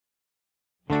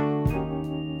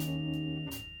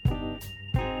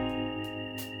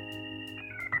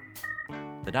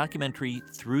The documentary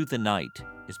Through the Night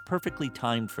is perfectly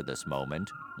timed for this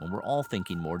moment when we're all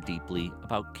thinking more deeply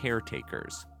about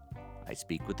caretakers. I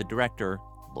speak with the director,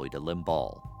 Loira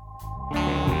Limbal.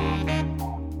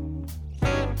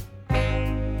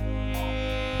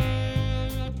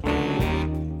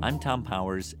 I'm Tom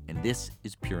Powers, and this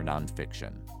is Pure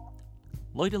Nonfiction.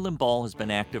 Loira Limbal has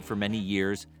been active for many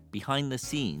years behind the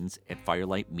scenes at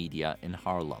Firelight Media in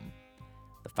Harlem.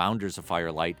 The founders of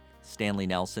Firelight, Stanley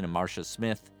Nelson and Marcia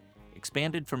Smith,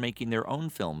 expanded from making their own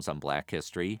films on Black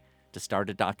history to start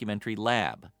a documentary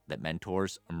lab that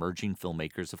mentors emerging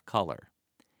filmmakers of color.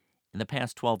 In the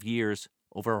past 12 years,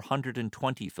 over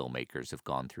 120 filmmakers have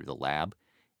gone through the lab,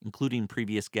 including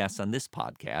previous guests on this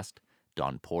podcast,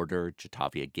 Dawn Porter,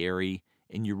 Jatavia Gary,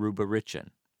 and Yoruba Richin.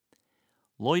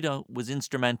 Loira was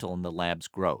instrumental in the lab's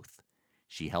growth.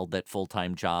 She held that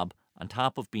full-time job on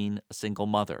top of being a single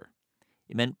mother.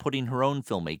 It meant putting her own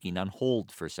filmmaking on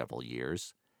hold for several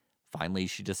years. Finally,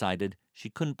 she decided she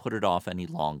couldn't put it off any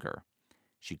longer.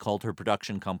 She called her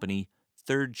production company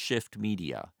Third Shift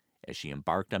Media as she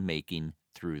embarked on making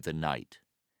Through the Night.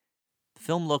 The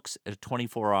film looks at a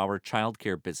 24-hour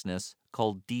childcare business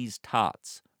called Dee's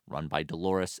Tots, run by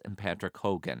Dolores and Patrick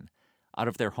Hogan, out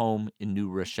of their home in New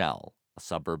Rochelle, a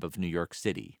suburb of New York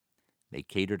City. They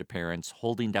cater to parents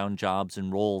holding down jobs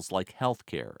in roles like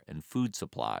healthcare and food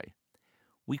supply.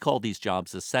 We call these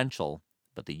jobs essential,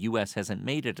 but the U.S. hasn't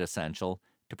made it essential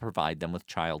to provide them with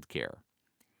childcare.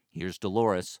 Here's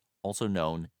Dolores, also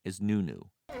known as Nunu.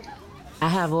 I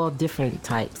have all different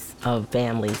types of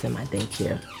families in my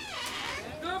daycare.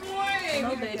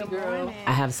 Hello, baby girl.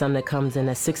 I have some that comes in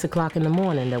at 6 o'clock in the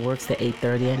morning that works to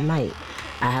 8:30 at night.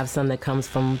 I have some that comes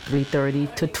from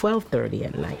 3:30 to 12:30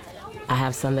 at night. I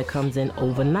have some that comes in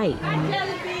overnight.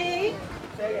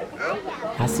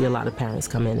 I see a lot of parents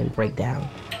come in and break down.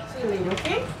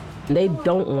 They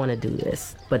don't want to do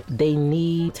this, but they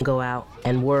need to go out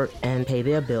and work and pay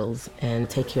their bills and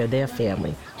take care of their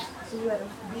family.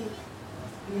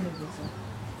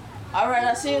 All right,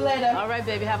 I'll see you later. All right,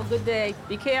 baby, have a good day.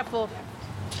 Be careful.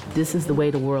 This is the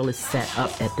way the world is set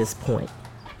up at this point.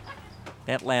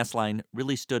 That last line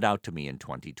really stood out to me in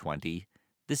 2020.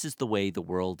 This is the way the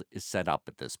world is set up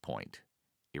at this point.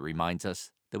 It reminds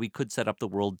us that we could set up the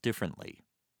world differently.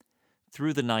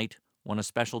 Through the Night won a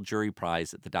special jury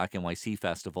prize at the Doc NYC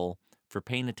Festival for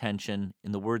paying attention,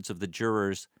 in the words of the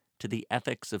jurors, to the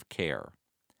ethics of care.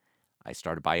 I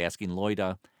started by asking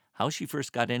Loira how she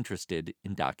first got interested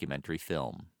in documentary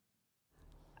film.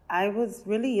 I was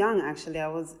really young, actually. I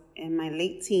was in my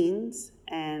late teens,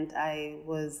 and I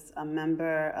was a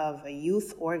member of a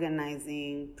youth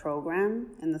organizing program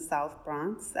in the South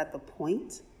Bronx at The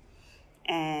Point.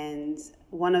 And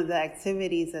one of the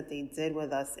activities that they did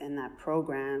with us in that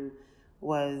program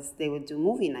was they would do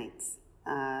movie nights.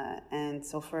 And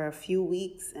so for a few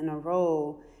weeks in a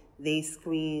row, they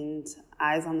screened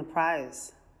Eyes on the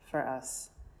Prize for us.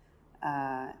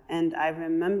 And I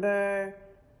remember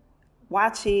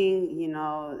watching,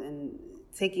 and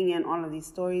taking in all of these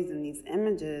stories and these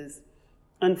images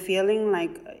and feeling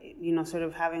like, sort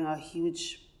of having a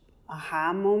huge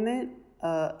aha moment,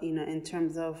 in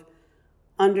terms of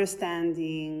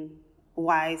understanding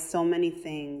why so many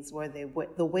things were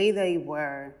the way they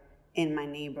were in my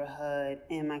neighborhood,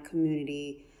 in my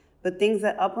community, but things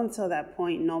that up until that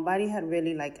point, nobody had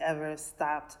really ever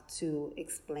stopped to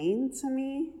explain to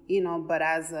me, but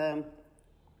as a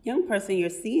young person, you're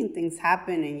seeing things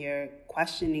happen and you're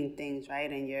questioning things,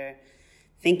 right? And you're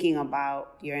thinking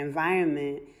about your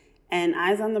environment. And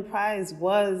Eyes on the Prize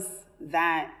was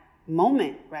that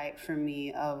moment, right, for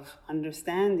me of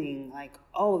understanding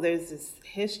there's this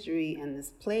history and this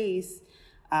place.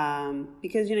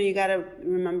 Because, you got to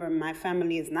remember, my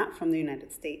family is not from the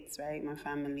United States, right? My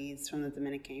family is from the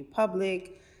Dominican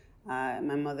Republic.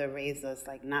 My mother raised us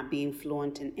not being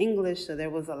fluent in English, so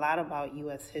there was a lot about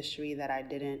U.S. history that I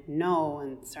didn't know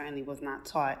and certainly was not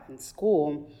taught in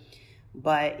school.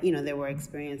 But, there were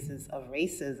experiences of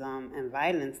racism and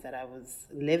violence that I was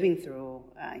living through,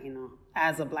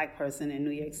 as a Black person in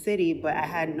New York City, but I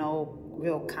had no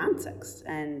real context.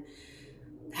 And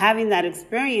having that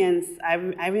experience,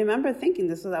 I remember thinking,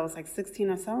 I was 16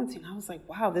 or 17, I was like,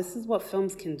 wow, this is what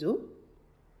films can do.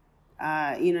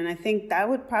 And I think that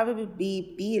would probably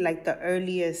be the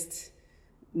earliest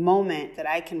moment that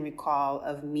I can recall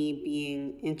of me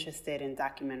being interested in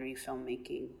documentary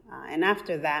filmmaking. And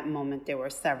after that moment, there were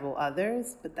several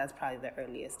others, but that's probably the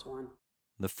earliest one.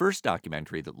 The first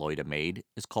documentary that Loira made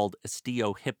is called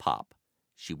Estilo Hip Hop.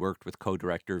 She worked with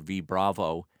co-director V.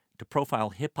 Bravo to profile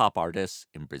hip-hop artists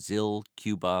in Brazil,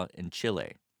 Cuba, and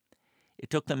Chile. It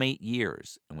took them 8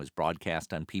 years and was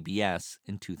broadcast on PBS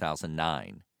in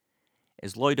 2009.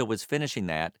 As Loira was finishing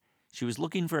that, she was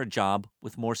looking for a job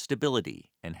with more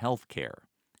stability and health care.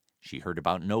 She heard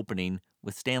about an opening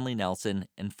with Stanley Nelson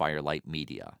and Firelight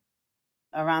Media.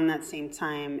 Around that same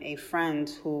time, a friend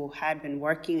who had been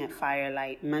working at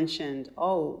Firelight mentioned,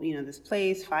 this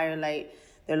place, Firelight,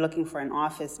 they're looking for an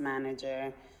office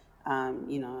manager. I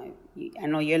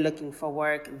know you're looking for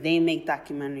work. They make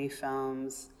documentary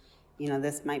films.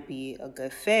 This might be a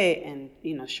good fit. And,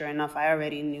 sure enough, I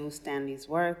already knew Stanley's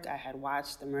work. I had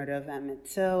watched The Murder of Emmett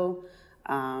Till,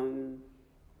 in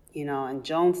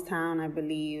Jonestown, I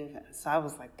believe. So I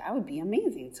was like, that would be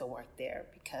amazing to work there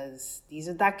because these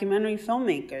are documentary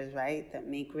filmmakers, right, that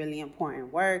make really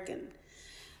important work.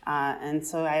 And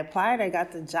so I applied, I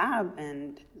got the job,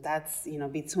 and that's,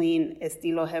 between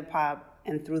Estilo Hip Hop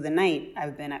and Through the Night,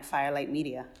 I've been at Firelight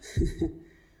Media.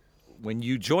 When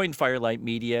you joined Firelight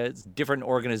Media, it's a different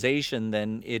organization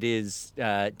than it is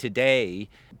today.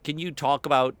 Can you talk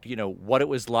about, what it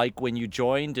was like when you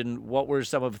joined and what were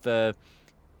some of the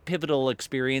pivotal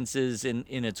experiences in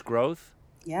its growth?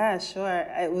 Yeah, sure.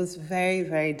 It was very,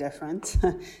 very different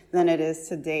than it is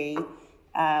today.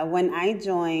 When I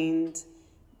joined,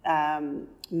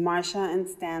 Marsha and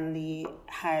Stanley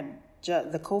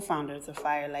the co-founders of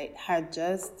Firelight, had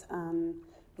just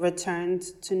returned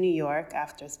to New York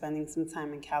after spending some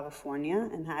time in California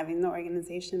and having the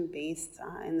organization based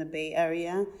in the Bay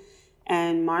Area.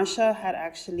 And Marsha had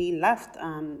actually left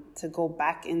to go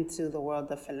back into the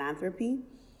world of philanthropy.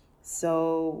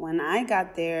 So when I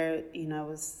got there, it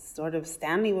was sort of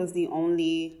Stanley was the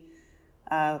only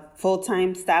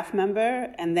full-time staff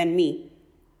member, and then me.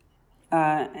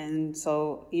 And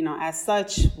so, as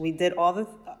such, we did all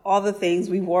the things.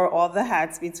 We wore all the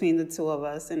hats between the two of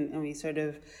us, and we sort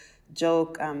of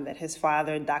joke that his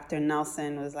father, Dr.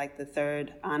 Nelson, was like the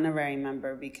third honorary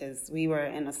member because we were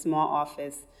in a small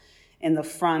office in the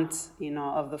front,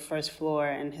 of the first floor,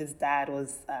 and his dad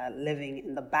was living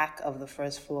in the back of the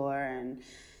first floor. And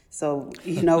so,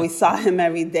 we saw him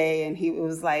every day, and it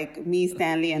was like me,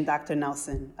 Stanley, and Dr.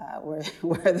 Nelson were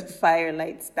the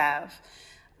Firelight staff.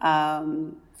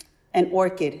 And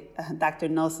Orchid, Dr.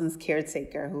 Nelson's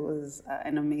caretaker, who was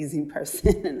an amazing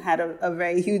person and had a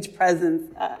very huge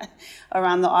presence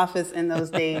around the office in those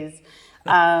days.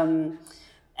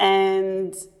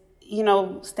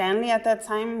 Stanley at that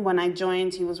time, when I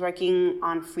joined, he was working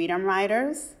on Freedom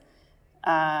Riders.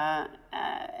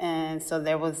 And so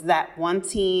there was that one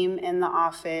team in the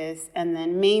office, and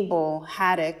then Mabel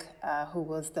Haddock,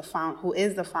 who is the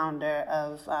founder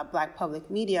of Black Public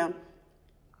Media,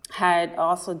 had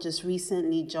also just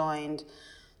recently joined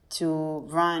to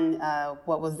run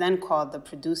what was then called the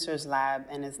Producers Lab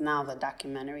and is now the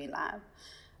Documentary Lab.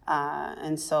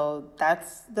 And so that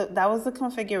was the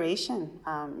configuration,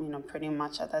 pretty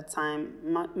much at that time,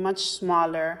 much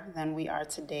smaller than we are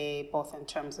today, both in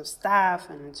terms of staff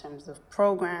and in terms of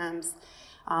programs.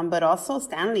 But also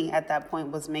Stanley at that point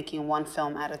was making one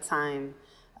film at a time,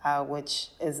 which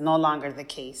is no longer the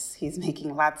case. He's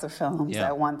making lots of films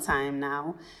at one time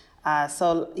now. Lots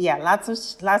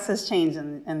has changed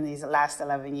in these last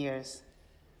 11 years.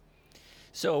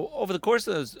 So over the course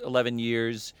of those 11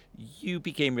 years, you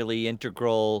became really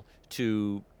integral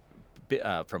to,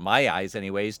 from my eyes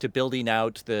anyways, to building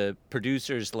out the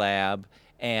Producers Lab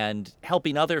and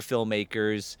helping other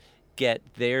filmmakers get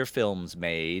their films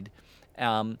made.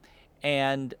 And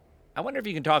I wonder if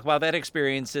you can talk about that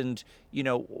experience and,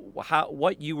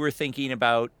 what you were thinking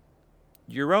about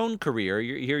your own career.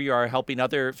 Here you are helping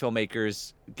other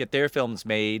filmmakers get their films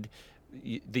made.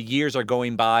 The years are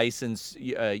going by since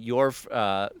your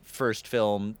first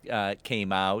film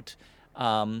came out.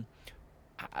 How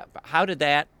did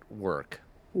that work?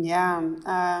 Yeah,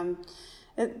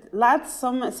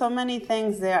 so many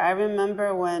things there. I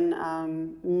remember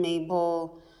when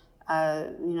Mabel,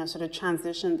 sort of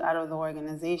transitioned out of the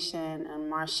organization, and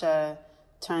Marsha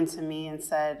turned to me and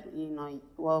said,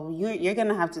 well, you're going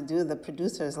to have to do the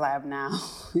Producers Lab now,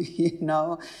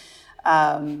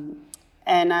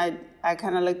 And I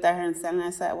kind of looked at her and I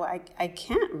said, well, I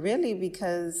can't really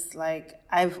because,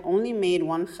 I've only made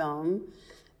one film.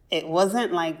 It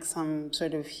wasn't like some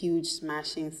sort of huge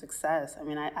smashing success. I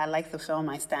mean, I like the film.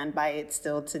 I stand by it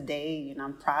still today.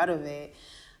 I'm proud of it.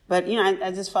 But,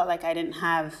 I just felt like I didn't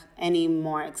have any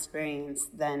more experience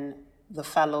than the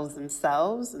fellows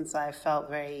themselves. And so I felt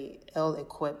very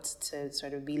ill-equipped to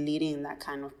sort of be leading that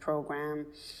kind of program.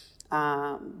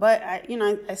 But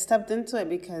I stepped into it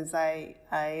because I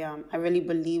really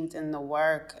believed in the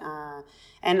work,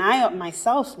 and I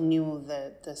myself knew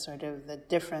the sort of the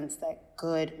difference that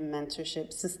good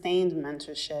mentorship, sustained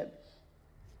mentorship,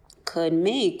 could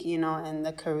make, in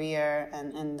the career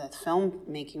and the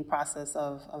filmmaking process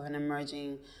of an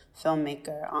emerging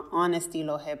filmmaker. On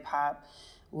Estilo Hip Hop,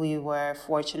 we were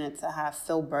fortunate to have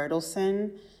Phil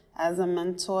Bertelsen as a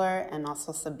mentor and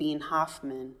also Sabine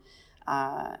Hoffman.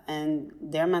 And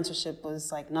their mentorship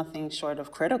was like nothing short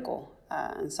of critical.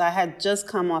 And so I had just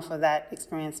come off of that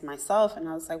experience myself, and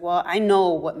I was like, well, I know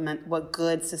what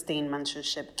good sustained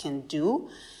mentorship can do.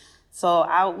 So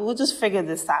we'll just figure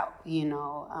this out,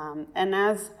 And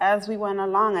as we went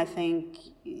along, I think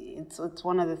it's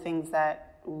one of the things that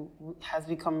has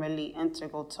become really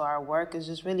integral to our work is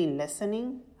just really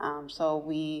listening. So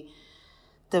we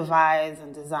devise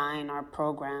and design our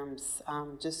programs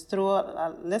just through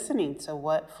listening to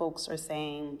what folks are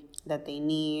saying that they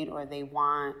need or they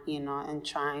want, and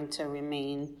trying to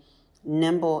remain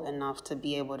nimble enough to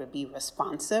be able to be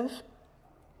responsive.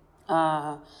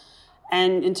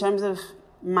 And in terms of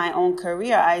my own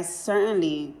career, I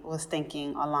certainly was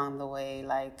thinking along the way,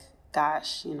 like,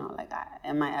 gosh,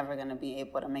 am I ever going to be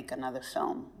able to make another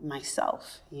film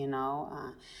myself, In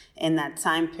that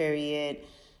time period,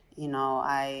 when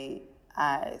I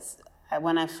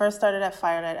first started at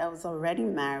Firelight, I was already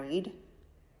married,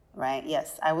 right?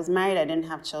 Yes, I was married. I didn't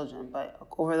have children. But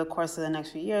over the course of the next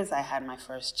few years, I had my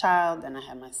first child, then I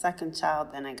had my second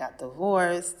child, then I got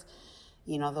divorced.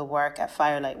 The work at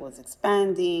Firelight was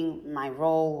expanding. My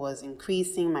role was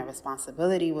increasing. My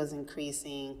responsibility was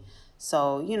increasing.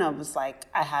 So, it was like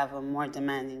I have a more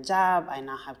demanding job. I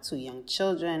now have 2 young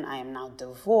children. I am now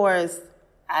divorced.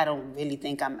 I don't really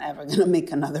think I'm ever going to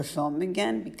make another film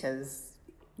again because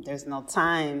there's no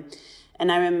time.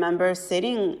 And I remember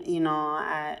sitting,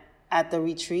 at the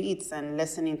retreats and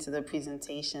listening to the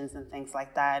presentations and things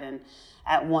like that. And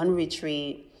at one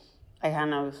retreat, I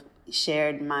kind of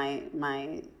shared my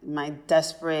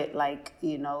desperate,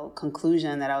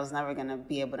 conclusion that I was never going to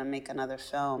be able to make another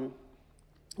film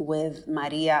with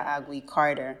Maria Agui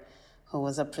Carter, who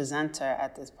was a presenter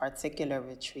at this particular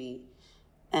retreat.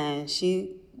 And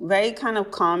she very kind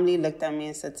of calmly looked at me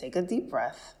and said, take a deep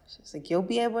breath. She was like, you'll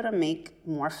be able to make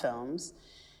more films.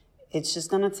 It's just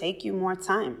going to take you more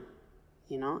time.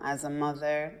 As a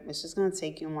mother, it's just going to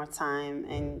take you more time,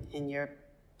 and your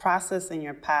process and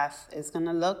your path is going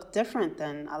to look different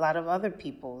than a lot of other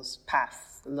people's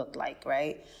paths look like,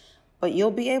 right? But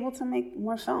you'll be able to make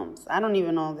more films. I don't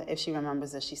even know if she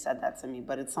remembers that she said that to me,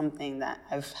 but it's something that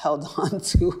I've held on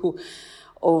to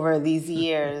over these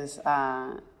years.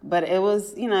 But it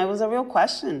was, it was a real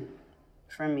question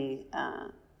for me,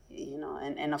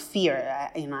 and a fear.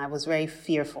 I was very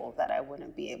fearful that I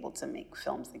wouldn't be able to make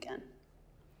films again.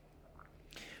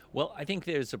 Well, I think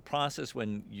there's a process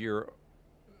when you're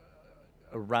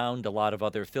around a lot of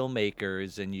other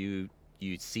filmmakers and you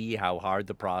see how hard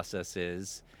the process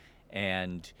is,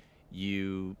 and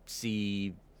you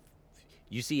see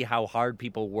how hard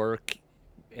people work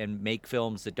and make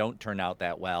films that don't turn out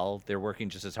that well. They're working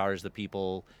just as hard as the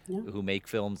people who make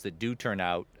films that do turn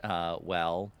out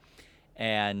well.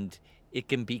 And it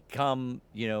can become,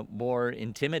 more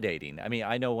intimidating. I mean,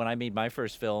 I know when I made my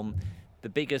first film, the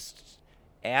biggest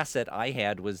asset I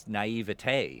had was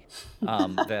naivete.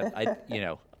 That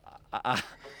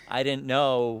I didn't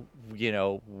know,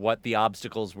 what the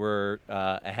obstacles were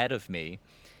ahead of me.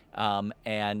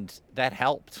 And that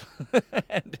helped.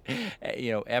 And,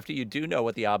 after you do know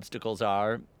what the obstacles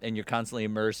are and you're constantly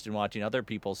immersed in watching other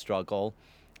people struggle,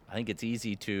 I think it's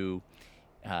easy to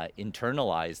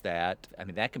internalize that. I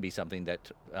mean, that can be something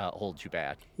that holds you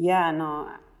back. Yeah,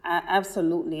 no,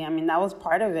 absolutely. I mean, that was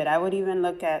part of it. I would even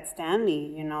look at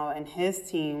Stanley, and his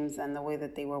teams and the way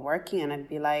that they were working, and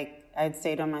I'd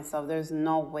say to myself, there's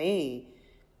no way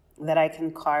that I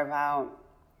can carve out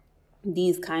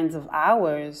these kinds of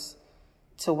hours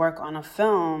to work on a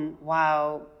film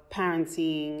while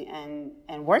parenting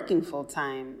and working full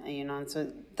time, and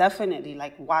so definitely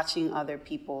watching other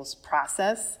people's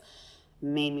process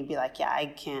made me be like, yeah,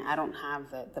 I don't have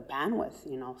the bandwidth,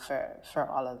 for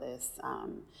all of this.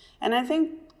 And I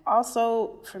think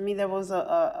also for me, there was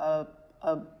a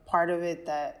part of it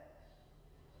that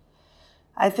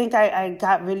I think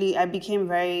I became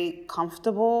very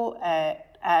comfortable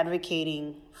at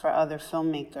advocating for other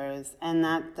filmmakers, and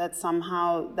that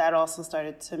somehow that also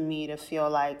started to me to feel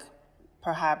like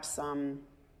perhaps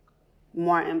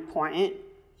more important,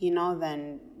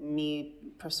 than me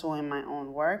pursuing my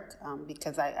own work,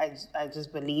 because I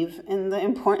just believe in the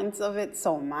importance of it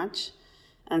so much.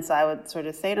 And so I would sort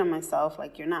of say to myself,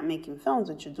 you're not making films,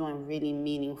 but you're doing really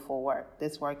meaningful work.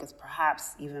 This work is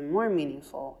perhaps even more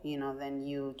meaningful, than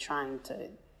you trying to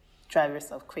drive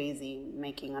yourself crazy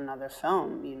making another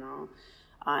film,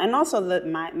 And also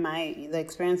the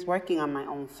experience working on my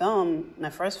own film, my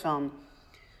first film,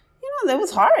 it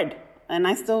was hard. And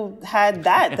I still had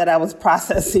that I was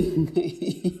processing,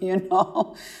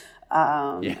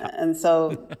 And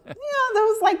so, there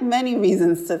was like many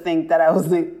reasons to think that I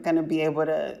wasn't going to be able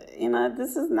to,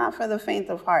 this is not for the faint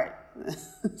of heart.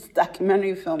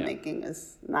 Documentary filmmaking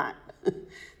is not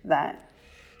that.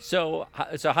 So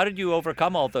how did you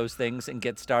overcome all those things and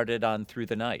get started on Through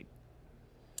the Night?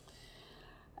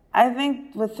 I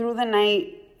think with Through the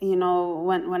Night,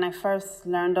 when I first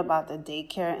learned about the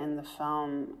daycare in the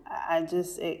film,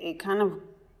 it kind of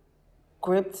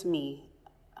gripped me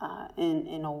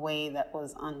in a way that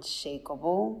was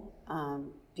unshakable,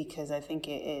 because I think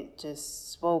it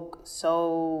just spoke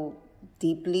so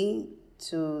deeply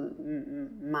to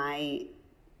my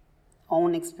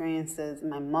own experiences,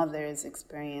 my mother's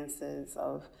experiences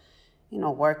of,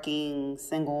 working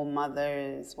single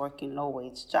mothers, working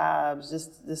low-wage jobs,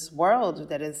 just this world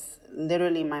that is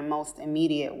literally my most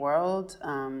immediate world.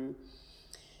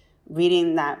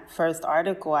 Reading that first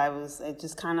article, it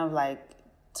just kind of like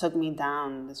took me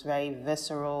down this very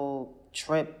visceral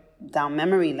trip down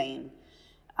memory lane.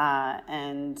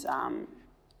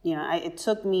 It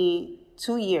took me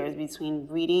 2 years between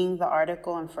reading the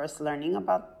article and first learning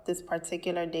about this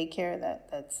particular daycare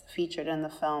that's featured in the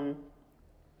film.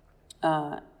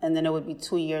 And then it would be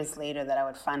 2 years later that I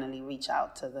would finally reach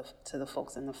out to the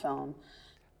folks in the film.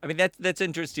 I mean, that's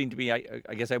interesting to me.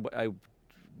 I guess I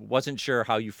wasn't sure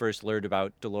how you first learned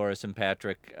about Dolores and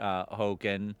Patrick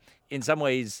Hogan. In some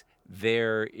ways,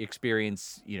 their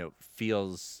experience,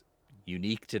 feels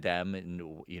unique to them, and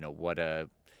what a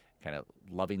kind of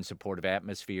loving, supportive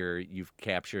atmosphere you've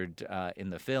captured in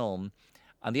the film.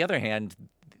 On the other hand,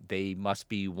 they must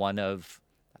be one of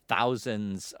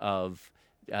thousands of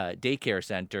daycare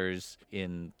centers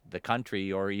in the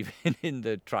country, or even in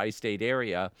the tri-state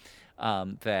area,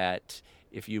 that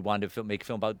if you wanted to make a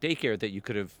film about daycare, that you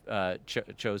could have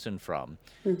chosen from.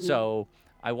 Mm-hmm. So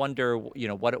I wonder,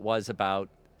 what it was about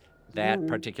that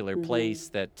particular place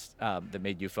that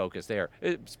made you focus there.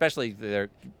 Especially there are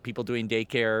people doing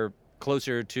daycare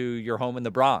closer to your home in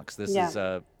the Bronx. This is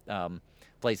a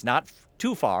place not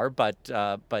too far, but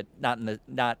not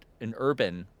an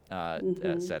urban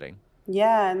setting.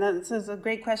 Yeah, and this is a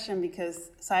great question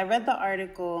because I read the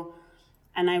article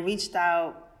and I reached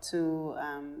out to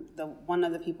one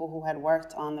of the people who had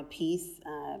worked on the piece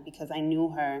because I knew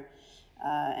her,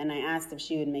 and I asked if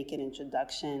she would make an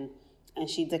introduction, and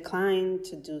she declined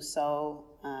to do so.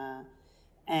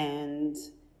 And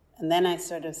then I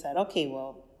sort of said, okay,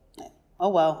 well,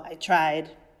 I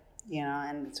tried,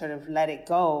 and sort of let it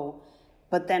go.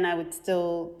 But then I would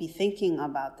still be thinking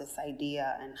about this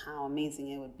idea and how amazing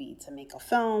it would be to make a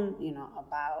film,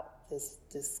 about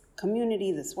this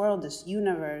community, this world, this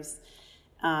universe.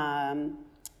 And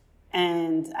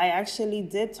I actually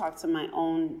did talk to my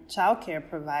own childcare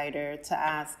provider to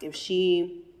ask if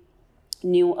she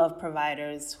knew of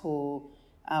providers who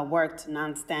worked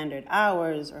non-standard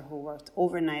hours or who worked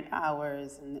overnight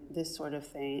hours and this sort of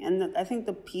thing. And I think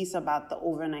the piece about the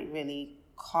overnight really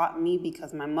caught me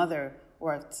because my mother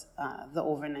worked the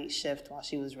overnight shift while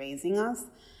she was raising us.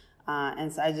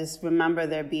 And so I just remember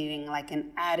there being like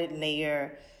an added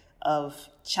layer of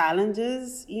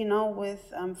challenges,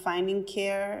 with finding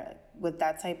care with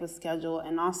that type of schedule,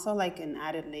 and also like an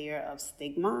added layer of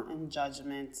stigma and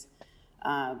judgment,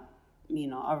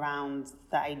 around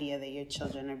the idea that your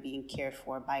children are being cared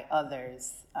for by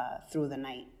others through the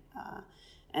night.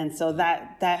 And so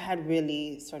that had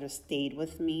really sort of stayed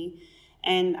with me.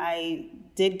 And I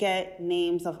did get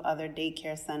names of other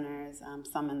daycare centers,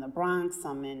 some in the Bronx,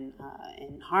 some in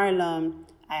Harlem.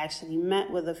 I actually met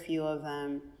with a few of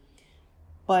them,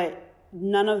 but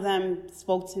none of them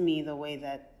spoke to me the way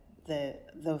that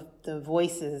the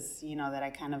voices, that I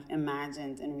kind of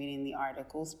imagined in reading the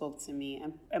article spoke to me.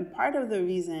 And part of the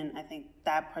reason I think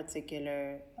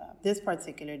this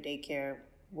particular daycare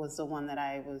was the one that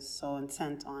I was so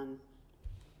intent on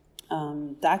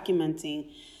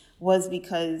documenting was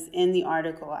because in the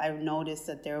article I noticed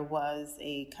that there was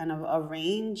a kind of a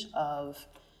range of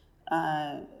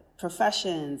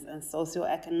professions and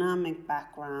socioeconomic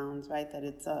backgrounds, right? That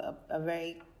it's a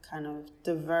very kind of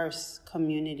diverse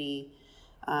community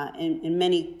in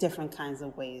many different kinds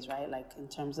of ways, right? Like in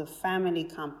terms of family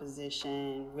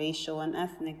composition, racial and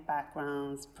ethnic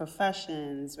backgrounds,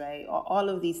 professions, right? All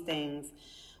of these things,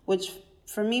 which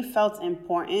for me felt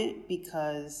important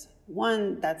because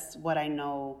one, that's what I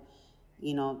know,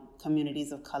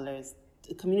 communities of color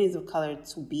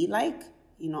to be like.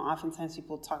 Oftentimes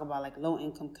people talk about like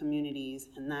low-income communities,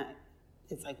 and that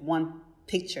it's like one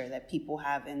picture that people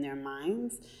have in their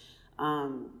minds.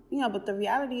 But the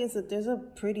reality is that there's a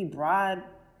pretty broad,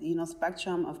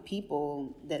 spectrum of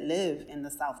people that live in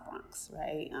the South Bronx,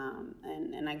 right?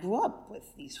 And I grew up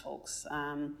with these folks.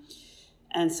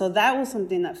 And so that was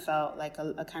something that felt like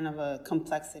a kind of a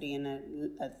complexity and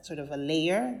a sort of a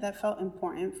layer that felt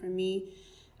important for me.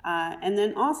 And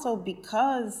then also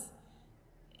because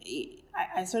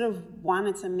I sort of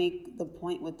wanted to make the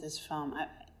point with this film.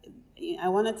 I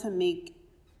wanted to make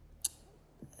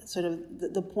sort of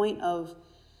the point of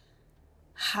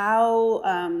how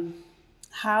I'm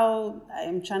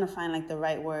trying to find like the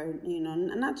right word,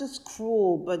 not just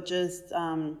cruel, but just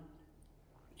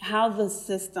how the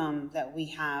system that we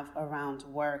have around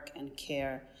work and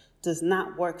care does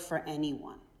not work for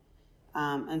anyone.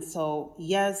 And so,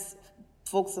 yes,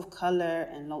 folks of color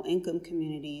and low-income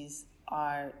communities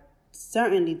are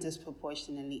certainly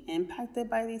disproportionately impacted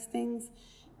by these things,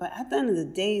 but at the end of the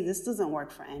day, this doesn't work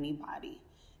for anybody.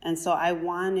 And so I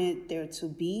wanted there to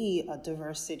be a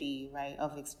diversity, right,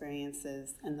 of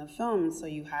experiences in the film. So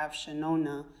you have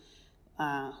Shanona,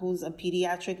 who's a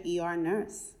pediatric ER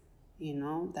nurse,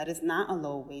 that is not a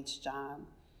low-wage job,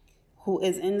 who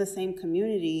is in the same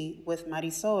community with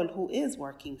Marisol, who is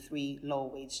working 3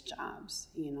 low-wage jobs,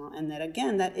 and that,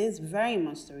 again, that is very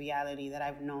much the reality that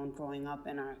I've known growing up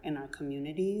in our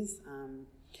communities.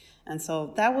 And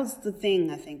so that was the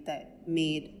thing, I think, that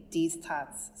made these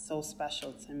tots so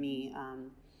special to me.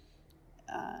 And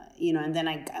then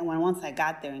once I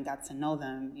got there and got to know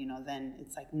them, then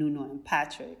it's like Nuno and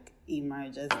Patrick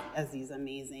emerge as these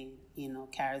amazing,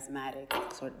 charismatic,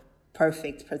 sort of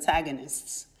perfect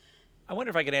protagonists. I wonder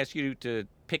if I could ask you to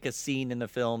pick a scene in the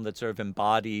film that sort of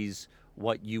embodies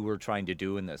what you were trying to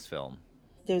do in this film.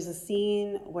 There's a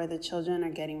scene where the children are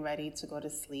getting ready to go to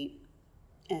sleep,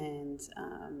 and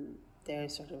they're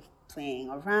sort of playing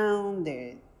around,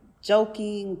 they're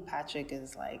joking. Patrick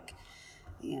is like,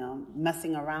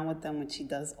 messing around with them, which he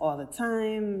does all the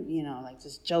time, like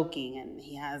just joking, and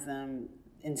he has them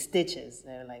in stitches.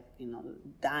 They're like,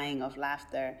 dying of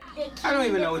laughter. I don't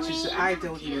even know what you said. I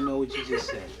don't even know what you just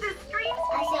said.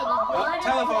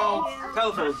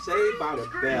 Telephone, Saved by the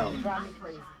Bell.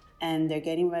 And they're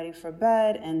getting ready for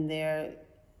bed, and they're,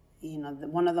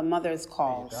 one of the mothers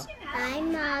calls. Hi,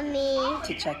 Mommy.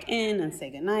 To check in and say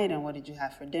goodnight, and what did you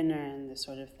have for dinner, and this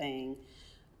sort of thing.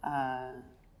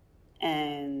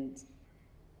 And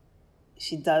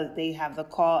they have the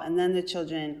call, and then the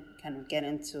children kind of get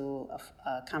into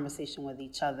a conversation with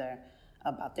each other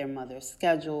about their mother's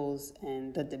schedules,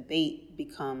 and the debate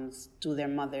becomes, do their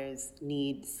mothers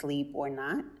need sleep or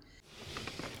not?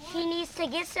 She needs to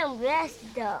get some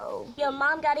rest, though. Your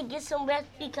mom got to get some rest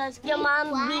because your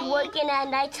mom be working at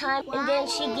nighttime, and then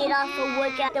she get off of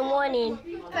work at the morning.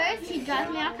 First, she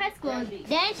drops me off at school.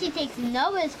 Then she takes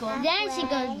Noah to school. Then she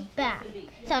goes back.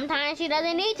 Sometimes she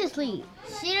doesn't need to sleep.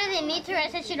 She doesn't need to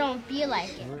rest if she don't feel like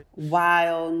it.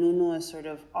 While Nuno is sort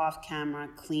of off camera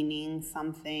cleaning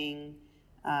something,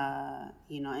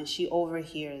 and she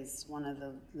overhears one of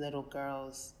the little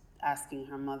girls asking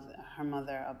her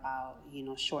mother about,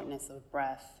 shortness of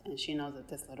breath, and she knows that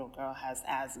this little girl has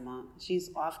asthma. She's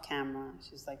off camera.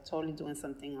 She's like totally doing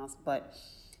something else, but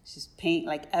she's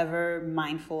ever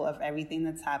mindful of everything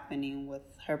that's happening with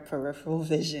her peripheral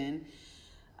vision.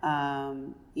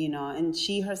 And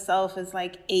she herself is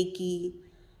like achy,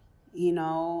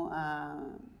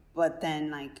 but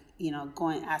then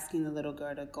asking the little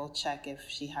girl to go check if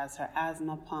she has her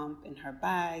asthma pump in her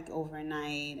bag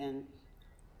overnight, and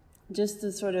just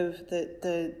the sort of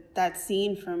that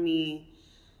scene for me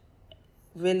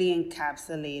really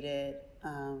encapsulated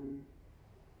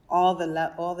all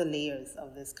the layers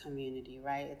of this community,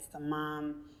 right? It's the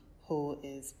mom who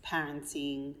is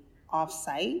parenting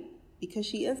off-site because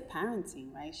she is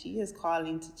parenting, right? She is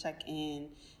calling to check in,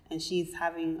 and she's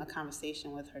having a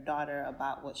conversation with her daughter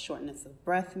about what shortness of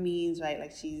breath means, right?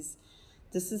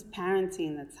 This is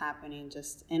parenting that's happening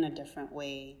just in a different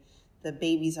way. The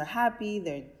babies are happy,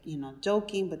 they're,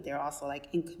 joking, but they're also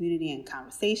in community and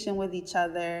conversation with each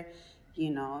other.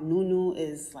 Nunu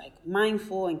is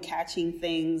mindful and catching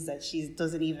things that she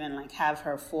doesn't even have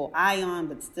her full eye on,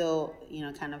 but still,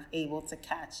 kind of able to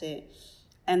catch it.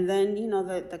 And then,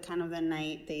 the kind of the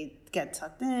night they get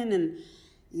tucked in, and,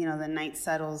 the night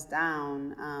settles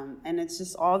down. And it's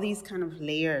just all these kind of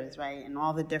layers, right? And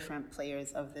all the different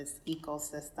players of this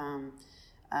ecosystem,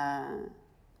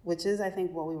 which is, I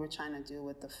think, what we were trying to do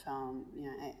with the film.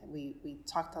 We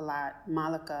talked a lot.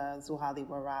 Malika Zuhali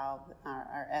Waral,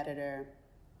 our editor,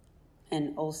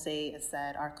 and Osei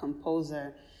Ased, our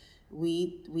composer,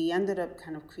 we ended up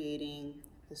kind of creating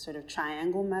this sort of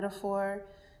triangle metaphor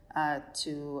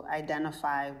to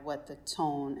identify what the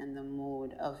tone and the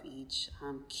mood of each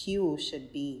cue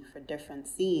should be for different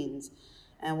scenes.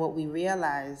 And what we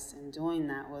realized in doing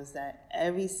that was that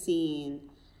every scene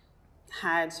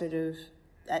had sort of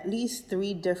at least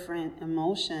 3 different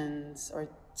emotions or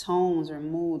tones or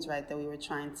moods, right, that we were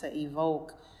trying to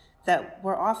evoke that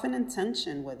were often in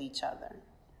tension with each other,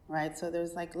 right? So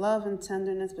there's like love and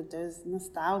tenderness, but there's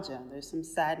nostalgia, there's some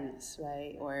sadness,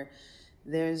 right? Or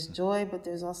there's joy, but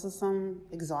there's also some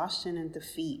exhaustion and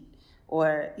defeat,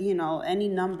 or, you know, any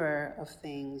number of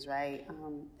things, right?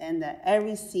 And that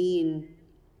every scene,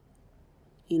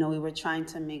 you know, we were trying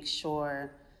to make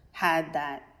sure had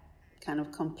that kind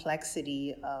of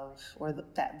complexity of, or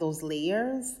those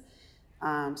layers,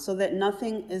 so that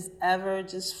nothing is ever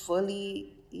just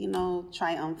fully, you know,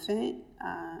 triumphant,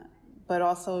 but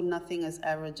also nothing is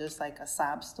ever just like a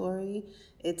sob story.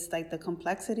 It's like the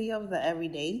complexity of the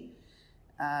everyday,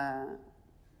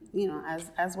 you know,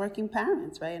 as working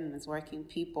parents, right, and as working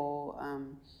people.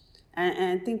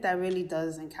 And I think that really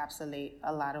does encapsulate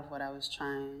a lot of what I was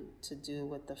trying to do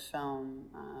with the film.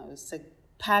 Was to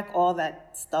pack all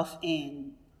that stuff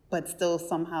in, but still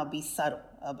somehow be subtle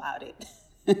about it.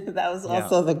 That was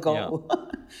also the goal. Yeah.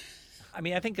 I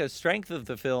mean, I think a strength of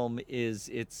the film is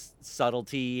its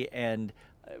subtlety and,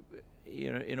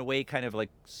 you know, in a way, kind of like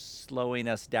slowing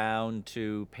us down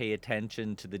to pay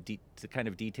attention to the kind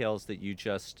of details that you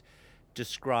just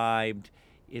described.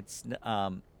 It's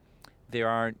there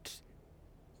aren't,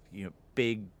 you know,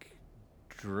 big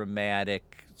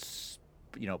dramatic,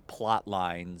 you know, plot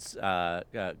lines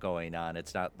going on.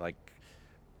 It's not like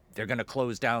they're going to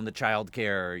close down the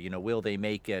childcare, you know, will they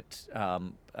make it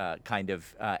kind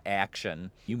of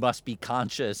action. You must be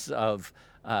conscious of,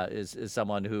 as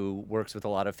someone who works with a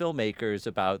lot of filmmakers,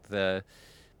 about the,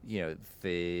 you know,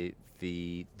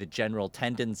 the general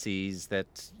tendencies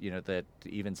that, you know, that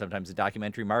even sometimes the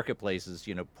documentary marketplace is,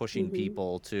 you know, pushing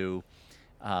people to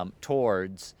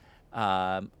towards.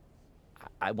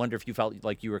 I wonder if you felt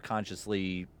like you were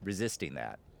consciously resisting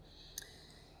that.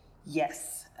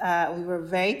 Yes, we were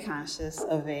very conscious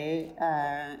of it,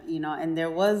 you know, and there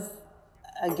was,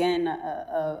 again,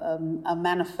 a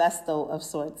manifesto of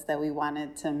sorts that we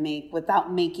wanted to make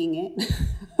without making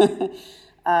it,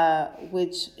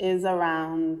 which is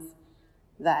around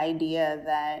the idea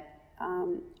that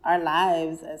our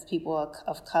lives as people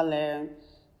of color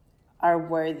are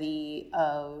worthy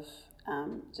of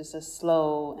just a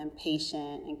slow and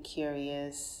patient and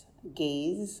curious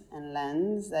gaze and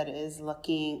lens that is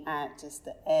looking at just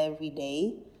the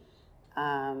everyday,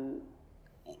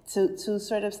 to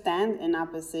sort of stand in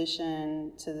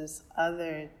opposition to this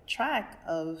other track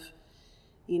of,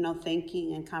 you know,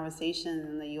 thinking and conversations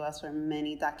in the U.S. where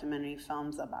many documentary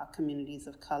films about communities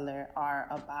of color are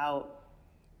about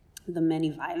the many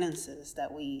violences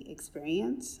that we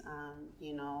experience,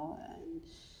 you know, and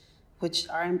which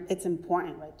are, it's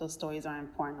important, right? Those stories are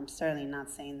important. I'm certainly not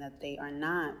saying that they are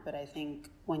not, but I think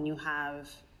when you have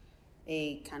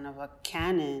a kind of a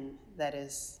canon that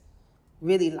is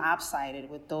really lopsided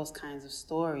with those kinds of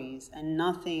stories and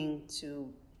nothing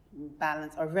to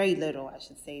balance, or very little, I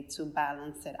should say, to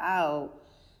balance it out,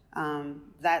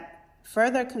 that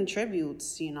further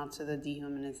contributes, you know, to the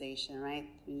dehumanization, right?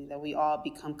 That we all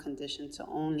become conditioned to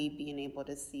only being able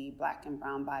to see Black and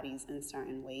brown bodies in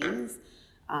certain ways.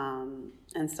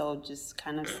 And so just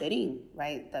kind of sitting,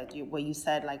 right, that what you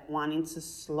said, like wanting to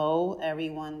slow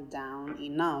everyone down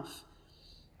enough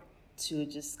to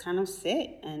just kind of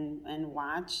sit and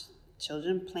watch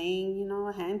children playing, you know,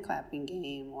 a hand clapping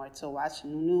game, or to watch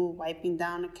Nunu wiping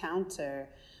down a counter,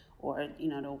 or, you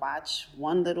know, to watch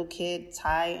one little kid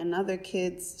tie another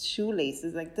kid's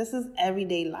shoelaces. Like, this is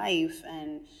everyday life.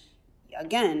 And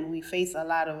again, we face a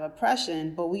lot of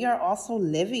oppression, but we are also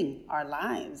living our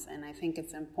lives. And I think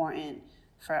it's important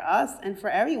for us and for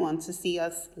everyone to see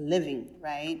us living,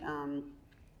 right?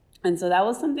 And so that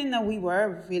was something that we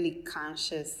were really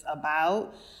conscious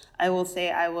about. I will say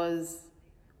I was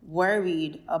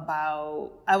worried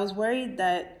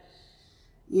that,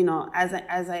 you know, as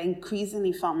I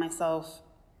increasingly felt myself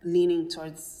leaning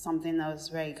towards something that was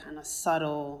very kind of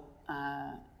subtle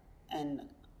and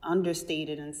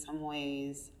understated in some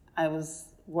ways, I was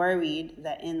worried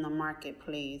that in the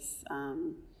marketplace,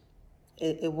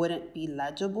 it wouldn't be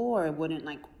legible, or it wouldn't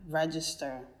like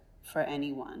register for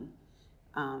anyone,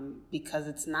 because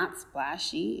it's not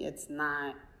splashy. It's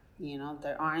not, you know,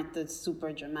 there aren't the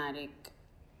super dramatic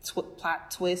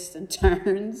plot twists and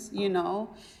turns, you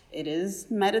know. It is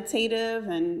meditative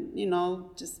and, you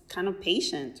know, just kind of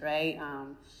patient, right?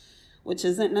 Which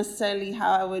isn't necessarily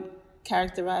how I would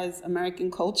characterize American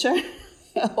culture,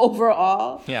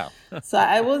 overall. Yeah. So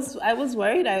I was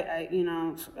worried.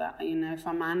 If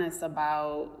I'm honest,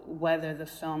 about whether the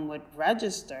film would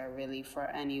register really for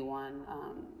anyone,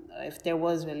 if there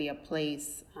was really a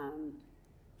place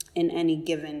in any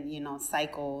given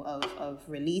cycle of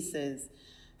releases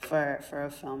for a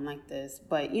film like this.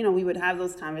 But we would have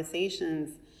those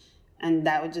conversations, and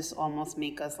that would just almost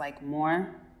make us like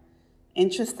more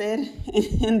interested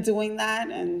in doing that,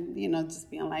 and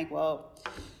just being like, well,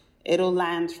 it'll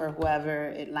land for whoever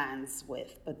it lands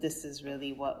with, but this is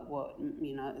really what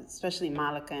especially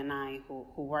Malika and I, who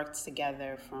worked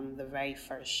together from the very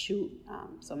first shoot.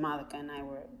 So Malika and I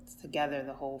were together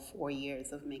the whole 4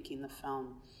 years of making the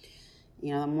film.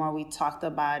 The more we talked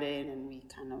about it and we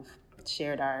kind of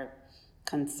shared our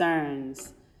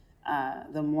concerns,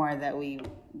 the more that we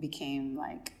became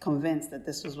like convinced that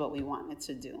this was what we wanted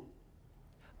to do.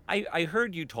 I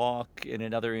heard you talk in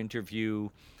another interview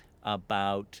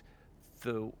about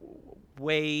the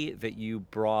way that you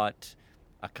brought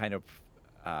a kind of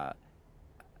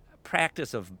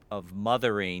practice of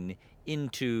mothering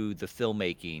into the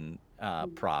filmmaking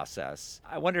process.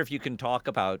 I wonder if you can talk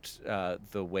about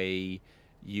the way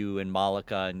you and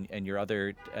Malika and your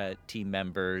other team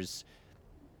members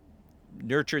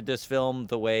nurtured this film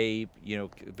the way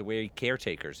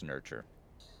caretakers nurture.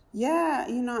 Yeah,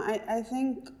 I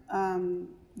think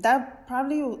that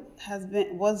probably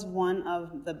was one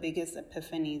of the biggest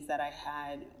epiphanies that I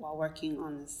had while working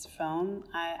on this film.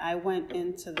 I went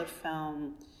into the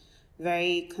film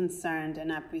very concerned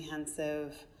and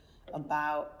apprehensive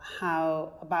about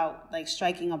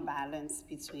striking a balance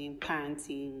between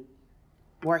parenting,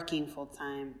 working full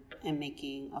time, and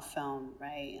making a film,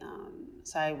 right?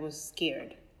 So I was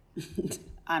scared,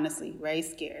 honestly, very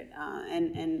scared,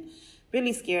 and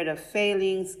really scared of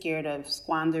failing, scared of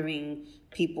squandering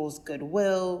people's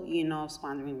goodwill,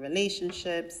 squandering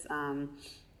relationships,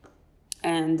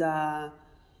 and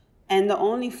the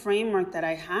only framework that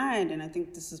I had, and I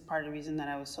think this is part of the reason that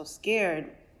I was so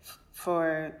scared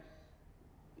for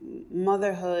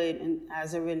motherhood, and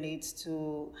as it relates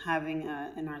to having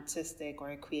an artistic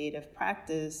or a creative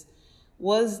practice,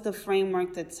 was the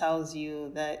framework that tells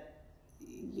you that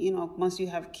once you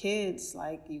have kids,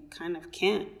 like, you kind of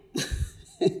can't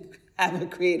have a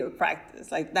creative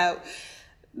practice. Like that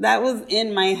was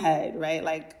in my head, right?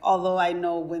 Like, although I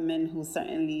know women who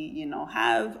certainly,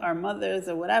 have our mothers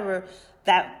or whatever,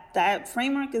 that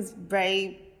framework is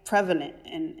very prevalent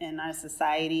in our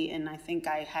society, and I think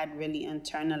I had really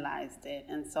internalized it.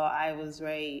 And so I was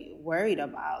very worried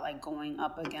about like going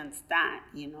up against that,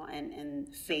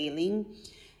 and failing.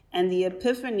 And the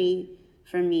epiphany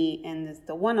for me, and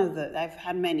I've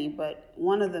had many, but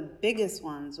one of the biggest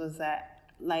ones was that,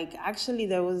 like,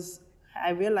 actually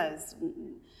I realized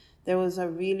there was a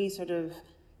really sort of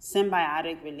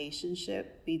symbiotic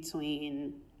relationship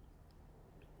between,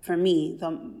 for me,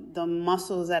 the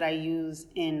muscles that I use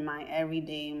in my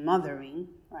everyday mothering,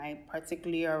 right?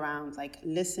 Particularly around like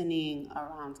listening,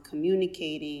 around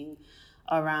communicating,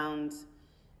 around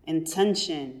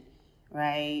intention,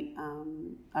 right?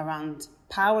 Around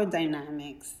power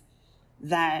dynamics,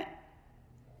 that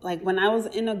like when I was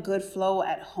in a good flow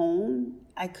at home,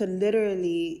 I could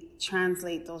literally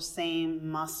translate those same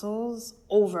muscles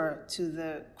over to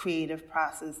the creative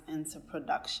process into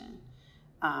production.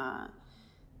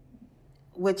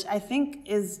 Which I think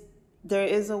there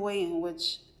is a way in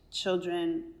which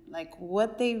children, like,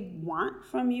 what they want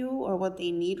from you or what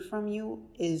they need from you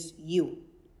is you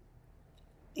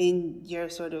in your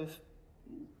sort of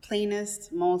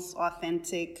plainest, most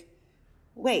authentic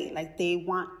way. Like, they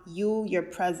want you, your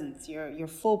presence, your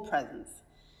full presence,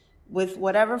 with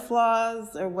whatever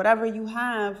flaws or whatever you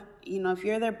have. If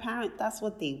you're their parent, that's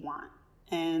what they want.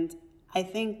 And I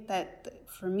think that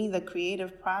for me, the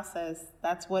creative process,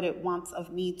 that's what it wants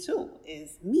of me too,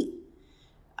 is me.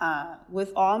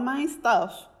 With all my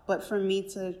stuff, but for me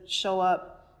to show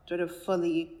up sort of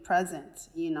fully present,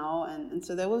 and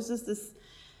so there was just this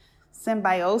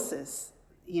symbiosis,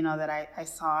 that I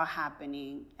saw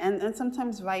happening, and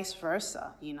sometimes vice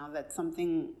versa, that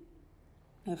something,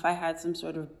 if I had some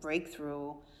sort of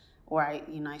breakthrough, or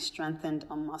I strengthened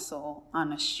a muscle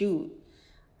on a shoot,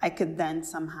 I could then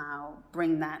somehow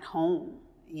bring that home,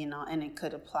 and it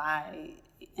could apply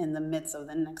in the midst of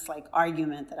the next like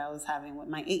argument that I was having with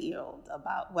my 8-year-old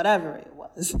about whatever it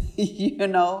was,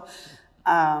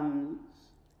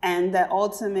 and that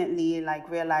ultimately, like,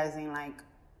 realizing, like,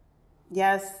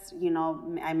 yes,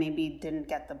 I maybe didn't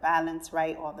get the balance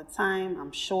right all the time,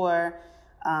 I'm sure,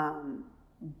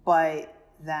 but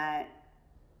that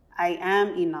I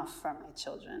am enough for my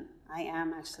children. I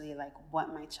am actually like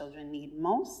what my children need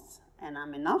most, and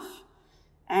I'm enough.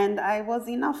 And I was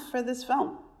enough for this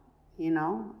film, you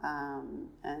know?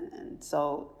 And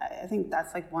so I think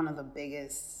that's like one of the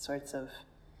biggest sorts of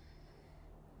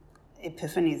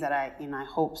epiphanies that I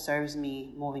hope serves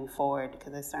me moving forward,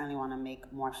 because I certainly want to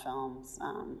make more films.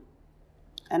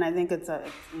 And I think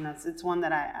it's one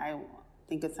that I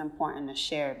think it's important to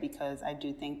share, because I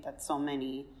do think that so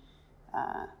many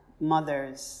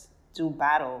mothers do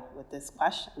battle with this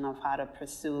question of how to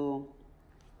pursue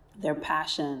their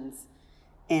passions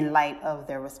in light of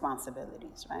their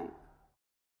responsibilities, right?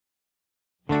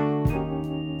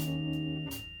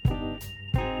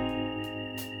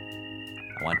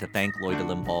 I want to thank Loira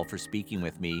Limbal for speaking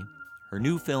with me. Her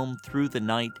new film, Through the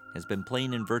Night, has been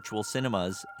playing in virtual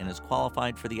cinemas and is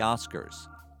qualified for the Oscars.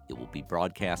 It will be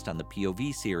broadcast on the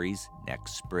POV series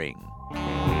next spring.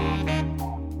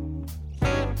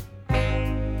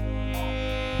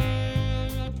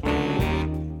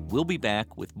 We'll be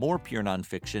back with more Pure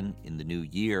Nonfiction in the new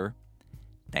year.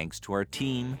 Thanks to our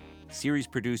team, series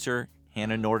producer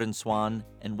Hannah Nordenswan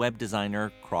and web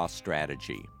designer Cross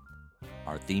Strategy.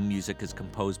 Our theme music is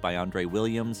composed by Andre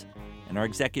Williams, and our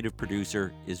executive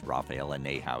producer is Rafaela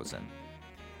Nehausen.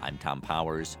 I'm Tom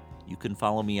Powers. You can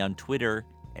follow me on Twitter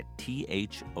at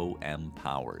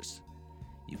THOMPowers.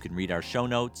 You can read our show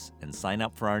notes and sign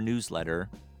up for our newsletter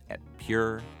at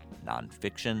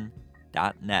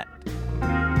purenonfiction.net.